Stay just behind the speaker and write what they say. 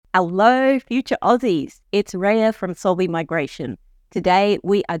Hello, future Aussies. It's Rhea from Solvi Migration. Today,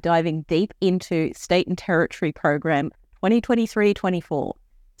 we are diving deep into State and Territory Program 2023-24.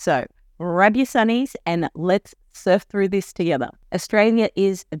 So, grab your sunnies and let's surf through this together. Australia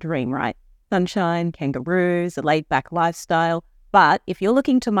is a dream, right? Sunshine, kangaroos, a laid-back lifestyle. But if you're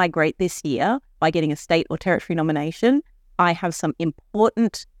looking to migrate this year by getting a state or territory nomination, I have some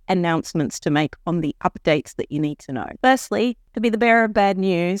important announcements to make on the updates that you need to know. Firstly, to be the bearer of bad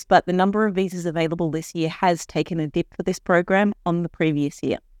news, but the number of visas available this year has taken a dip for this program on the previous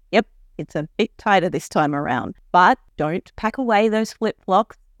year. Yep, it's a bit tighter this time around, but don't pack away those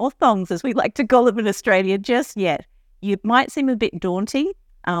flip-flops or thongs, as we like to call them in Australia, just yet. You might seem a bit daunting,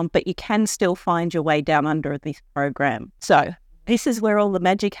 but you can still find your way down under this program. So this is where all the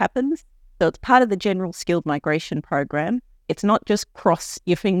magic happens. So it's part of the General Skilled Migration Program. It's not just cross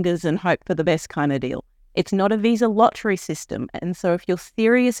your fingers and hope for the best kind of deal. It's not a visa lottery system. And so if you're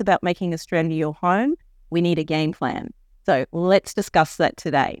serious about making Australia your home, we need a game plan. So let's discuss that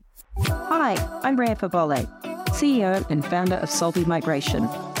today. Hi, I'm Rhea Favole, CEO and founder of Solvi Migration,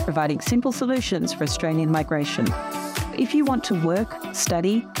 providing simple solutions for Australian migration. If you want to work,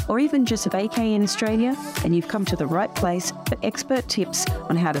 study, or even just vacay in Australia, then you've come to the right place for expert tips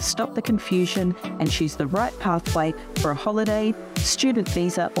on how to stop the confusion and choose the right pathway for a holiday, student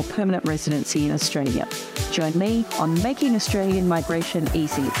visa, or permanent residency in Australia. Join me on Making Australian Migration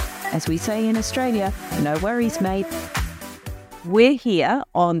Easy. As we say in Australia, no worries, mate. We're here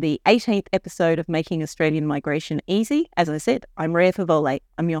on the 18th episode of Making Australian Migration Easy. As I said, I'm Rhea Favole.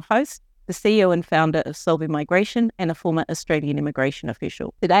 I'm your host, the CEO and founder of Solvi Migration and a former Australian immigration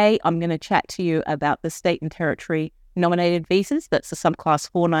official. Today, I'm going to chat to you about the state and territory nominated visas. That's the subclass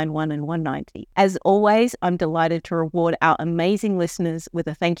 491 and 190. As always, I'm delighted to reward our amazing listeners with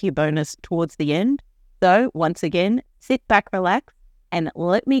a thank you bonus towards the end. So once again, sit back, relax, and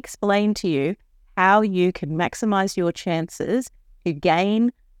let me explain to you how you can maximize your chances to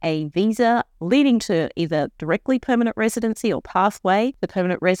gain a visa leading to either directly permanent residency or pathway to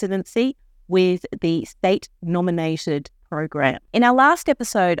permanent residency with the state-nominated program. In our last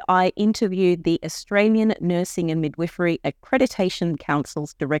episode, I interviewed the Australian Nursing and Midwifery Accreditation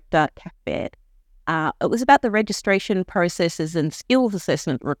Council's director, Kath Baird. It was about the registration processes and skills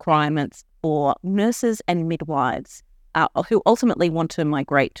assessment requirements for nurses and midwives who ultimately want to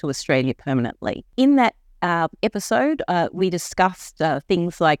migrate to Australia permanently. In that episode, we discussed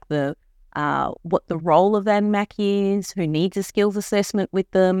things like what the role of ANMAC is, who needs a skills assessment with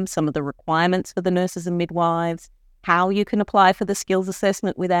them, some of the requirements for the nurses and midwives, how you can apply for the skills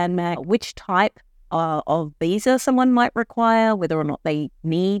assessment with ANMAC, which type of visa someone might require, whether or not they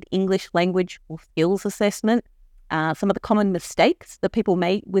need English language or skills assessment, some of the common mistakes that people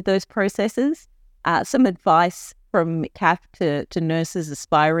make with those processes, some advice from Kath to nurses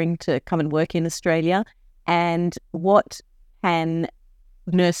aspiring to come and work in Australia, and what can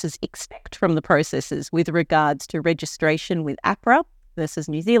nurses expect from the processes with regards to registration with APRA versus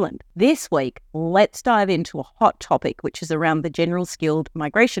New Zealand. This week, let's dive into a hot topic, which is around the General Skilled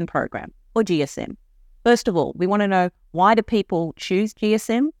Migration Program, or GSM. First of all, we want to know, why do people choose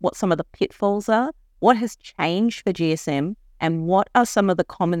GSM, what some of the pitfalls are, what has changed for GSM, and what are some of the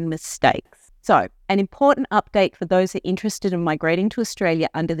common mistakes. So, an important update for those who are interested in migrating to Australia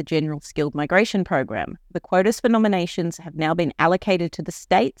under the General Skilled Migration Program. The quotas for nominations have now been allocated to the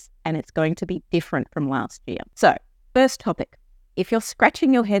states, and it's going to be different from last year. So, first topic. If you're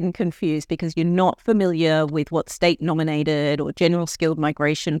scratching your head and confused because you're not familiar with what state-nominated or General Skilled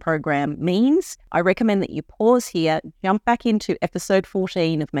Migration Program means, I recommend that you pause here, jump back into episode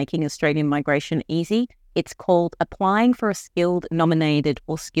 14 of Making Australian Migration Easy. It's called Applying for a Skilled Nominated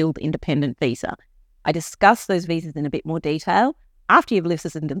or Skilled Independent Visa. I discuss those visas in a bit more detail. After you've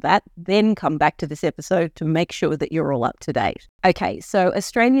listened to that, then come back to this episode to make sure that you're all up to date. Okay, so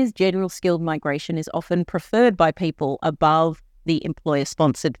Australia's General Skilled Migration is often preferred by people above the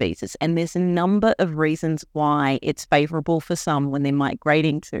employer-sponsored visas, and there's a number of reasons why it's favourable for some when they're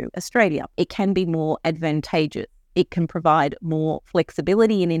migrating to Australia. It can be more advantageous. It can provide more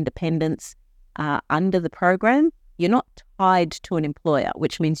flexibility and independence under the program. You're not tied to an employer,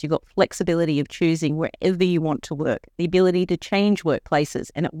 which means you've got flexibility of choosing wherever you want to work, the ability to change workplaces,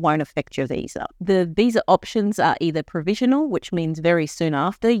 and it won't affect your visa. The visa options are either provisional, which means very soon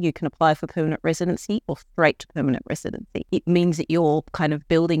after you can apply for permanent residency, or straight to permanent residency. It means that you're kind of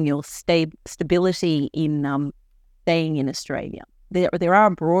building your stability in staying in Australia. There are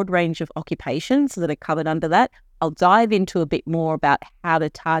a broad range of occupations that are covered under that. I'll dive into a bit more about how to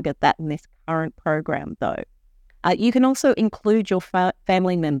target that in this current program, though. You can also include your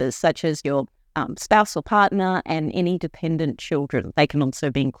family members, such as your spouse or partner, and any dependent children. They can also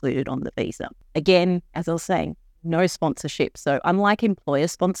be included on the visa. Again, as I was saying, no sponsorship. So unlike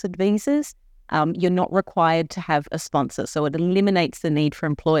employer-sponsored visas, you're not required to have a sponsor. So it eliminates the need for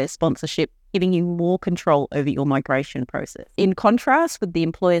employer sponsorship, giving you more control over your migration process. In contrast with the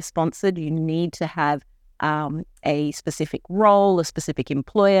employer-sponsored, you need to have a specific role, a specific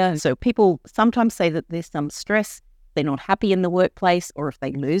employer. So people sometimes say that there's some stress, they're not happy in the workplace, or if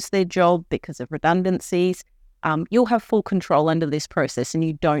they lose their job because of redundancies, you'll have full control under this process and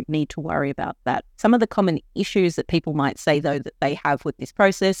you don't need to worry about that. Some of the common issues that people might say, though, that they have with this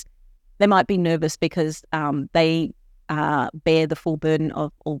process, they might be nervous because they bear the full burden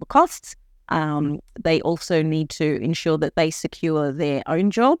of all the costs. They also need to ensure that they secure their own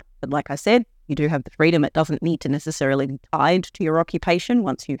job. But like I said, you do have the freedom. It doesn't need to necessarily be tied to your occupation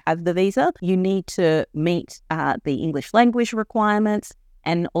once you have the visa. You need to meet the English language requirements.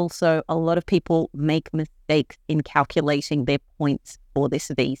 And also a lot of people make mistakes in calculating their points for this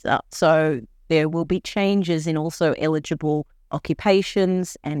visa. So there will be changes in also eligible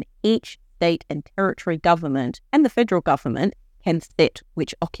occupations, and each state and territory government and the federal government can set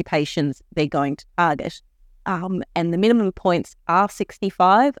which occupations they're going to target. And the minimum points are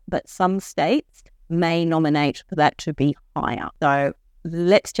 65, but some states may nominate for that to be higher. So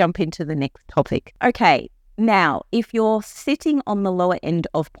let's jump into the next topic. Okay, now, if you're sitting on the lower end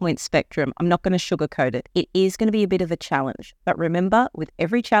of point spectrum, I'm not going to sugarcoat it. It is going to be a bit of a challenge. But remember, with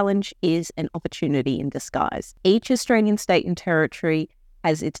every challenge is an opportunity in disguise. Each Australian state and territory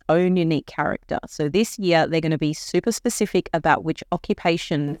has its own unique character. So this year, they're going to be super specific about which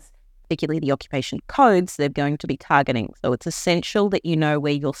occupations, particularly the occupation codes, they're going to be targeting. So it's essential that you know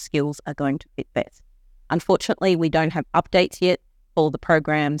where your skills are going to fit best. Unfortunately, we don't have updates yet for the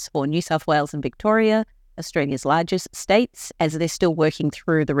programs for New South Wales and Victoria, Australia's largest states, as they're still working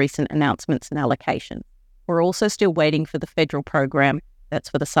through the recent announcements and allocations. We're also still waiting for the federal program, that's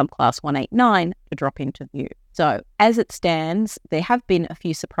for the subclass 189, to drop into view. So as it stands, there have been a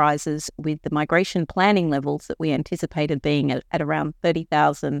few surprises with the migration planning levels that we anticipated being at around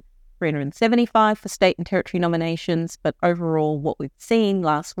 30,375 for state and territory nominations. But overall, what we've seen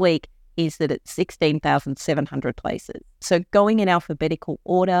last week is that it's 16,700 places. So going in alphabetical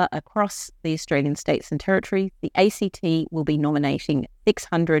order across the Australian states and territories, the ACT will be nominating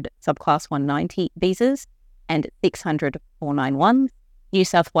 600 subclass 190 visas and 600 491s. New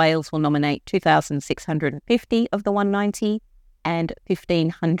South Wales will nominate 2,650 of the 190 and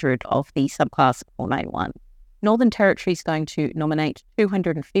 1,500 of the subclass 491. Northern Territory is going to nominate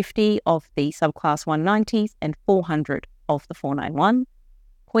 250 of the subclass 190s and 400 of the 491.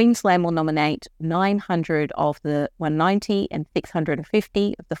 Queensland will nominate 900 of the 190 and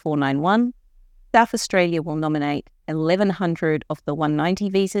 650 of the 491. South Australia will nominate 1,100 of the 190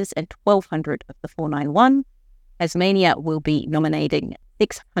 visas and 1,200 of the 491. Tasmania will be nominating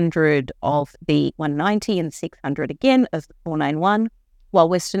 600 of the 190 and 600 again of the 491, while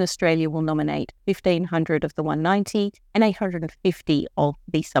Western Australia will nominate 1,500 of the 190 and 850 of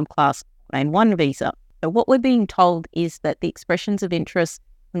the subclass 491 visa. So what we're being told is that the expressions of interest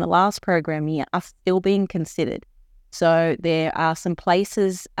in the last program year are still being considered. So there are some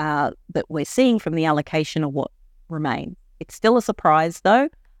places that we're seeing from the allocation of what remain. It's still a surprise though,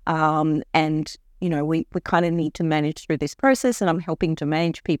 and you know, we kind of need to manage through this process, and I'm helping to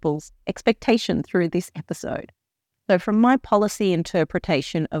manage people's expectation through this episode. So from my policy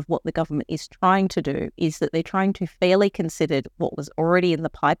interpretation of what the government is trying to do is that they're trying to fairly consider what was already in the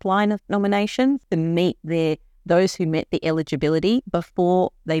pipeline of nominations to meet those who met the eligibility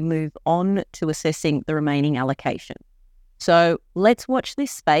before they move on to assessing the remaining allocation. So let's watch this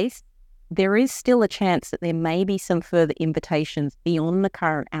space. There is still a chance that there may be some further invitations beyond the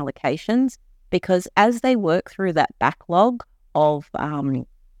current allocations, because as they work through that backlog of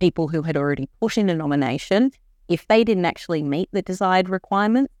people who had already put in a nomination, if they didn't actually meet the desired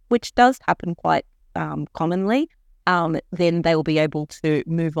requirement, which does happen quite commonly, then they will be able to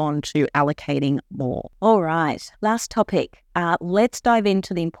move on to allocating more. All right, last topic. Let's dive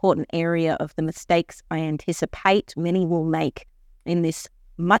into the important area of the mistakes I anticipate many will make in this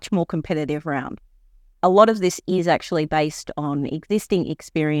much more competitive round. A lot of this is actually based on existing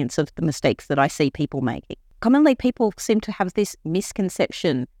experience of the mistakes that I see people making. Commonly, people seem to have this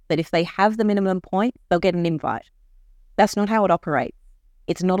misconception that if they have the minimum point, they'll get an invite. That's not how it operates.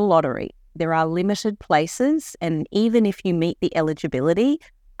 It's not a lottery. There are limited places, and even if you meet the eligibility,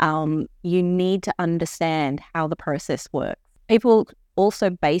 you need to understand how the process works. People also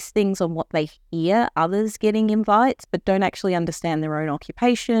base things on what they hear others getting invites, but don't actually understand their own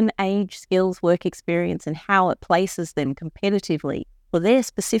occupation, age, skills, work experience, and how it places them competitively for their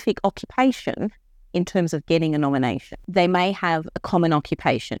specific occupation in terms of getting a nomination. They may have a common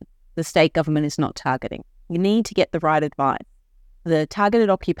occupation the state government is not targeting. You need to get the right advice. The targeted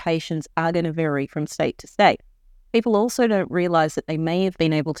occupations are going to vary from state to state. People also don't realise that they may have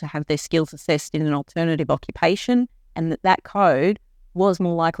been able to have their skills assessed in an alternative occupation and that code was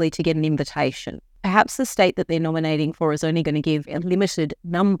more likely to get an invitation. Perhaps the state that they're nominating for is only going to give a limited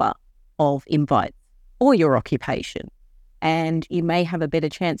number of invites for your occupation, and you may have a better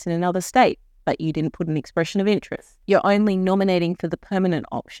chance in another state, but you didn't put an expression of interest. You're only nominating for the permanent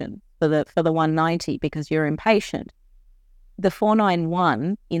option, for the 190, because you're impatient. The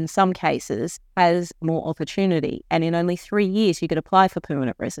 491, in some cases, has more opportunity, and in only 3 years you could apply for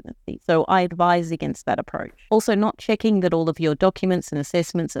permanent residency. So I advise against that approach. Also, not checking that all of your documents and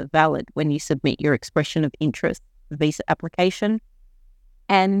assessments are valid when you submit your expression of interest visa application,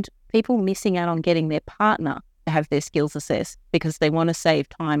 and people missing out on getting their partner to have their skills assessed because they want to save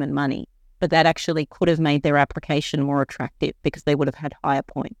time and money, but that actually could have made their application more attractive because they would have had higher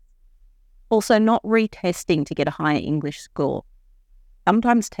points. Also, not retesting to get a higher English score.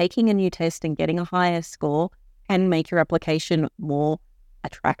 Sometimes taking a new test and getting a higher score can make your application more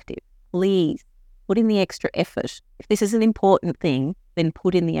attractive. Please put in the extra effort. If this is an important thing, then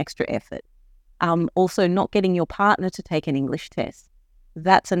put in the extra effort. Also, not getting your partner to take an English test.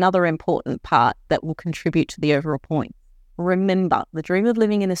 That's another important part that will contribute to the overall point. Remember, the dream of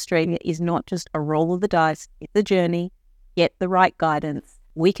living in Australia is not just a roll of the dice. It's a journey. Get the right guidance.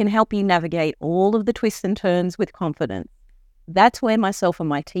 We can help you navigate all of the twists and turns with confidence. That's where myself and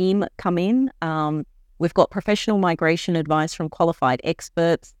my team come in. We've got professional migration advice from qualified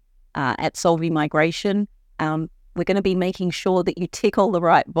experts at Solvi Migration. We're going to be making sure that you tick all the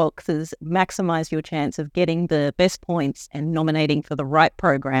right boxes, maximize your chance of getting the best points and nominating for the right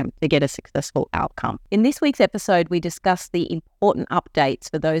program to get a successful outcome. In this week's episode, we discuss the important updates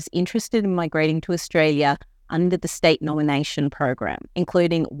for those interested in migrating to Australia under the state nomination program,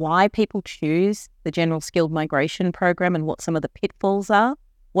 including why people choose the General Skilled Migration program and what some of the pitfalls are,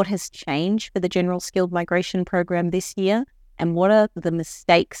 what has changed for the General Skilled Migration program this year, and what are the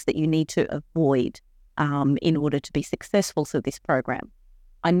mistakes that you need to avoid in order to be successful for this program.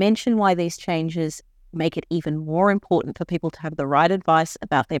 I mention why these changes make it even more important for people to have the right advice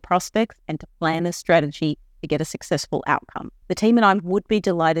about their prospects and to plan a strategy to get a successful outcome. The team and I would be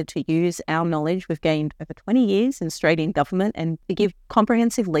delighted to use our knowledge we've gained over 20 years in Australian government and to give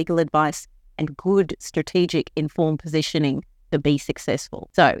comprehensive legal advice and good strategic informed positioning to be successful.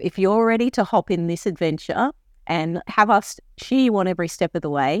 So if you're ready to hop in this adventure and have us cheer you on every step of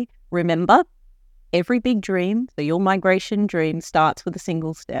the way, remember, every big dream, so your migration dream, starts with a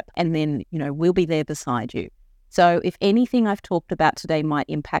single step, and then, we'll be there beside you. So if anything I've talked about today might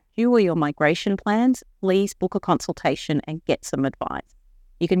impact you or your migration plans, please book a consultation and get some advice.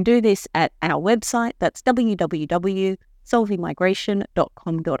 You can do this at our website. That's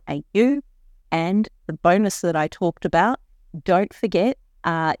www.solvimigration.com.au. And the bonus that I talked about, don't forget,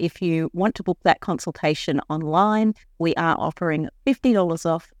 if you want to book that consultation online, we are offering $50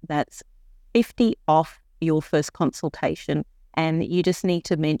 off. That's $50 off your first consultation. And you just need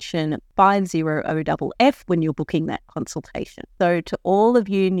to mention 50OFF when you're booking that consultation. So to all of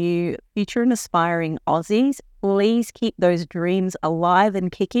you new future and aspiring Aussies, please keep those dreams alive and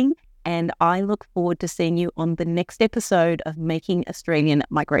kicking. And I look forward to seeing you on the next episode of Making Australian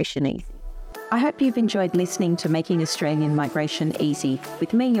Migration Easy. I hope you've enjoyed listening to Making Australian Migration Easy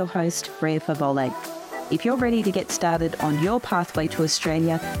with me, your host, Rhea Favole. If you're ready to get started on your pathway to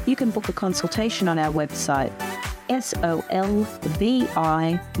Australia, you can book a consultation on our website,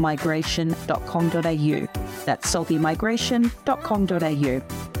 solvimigration.com.au. That's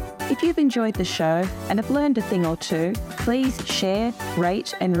solvimigration.com.au. If you've enjoyed the show and have learned a thing or two, please share,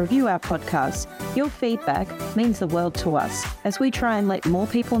 rate and review our podcast. Your feedback means the world to us as we try and let more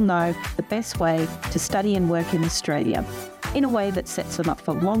people know the best way to study and work in Australia in a way that sets them up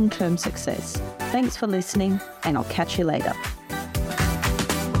for long-term success. Thanks for listening, and I'll catch you later.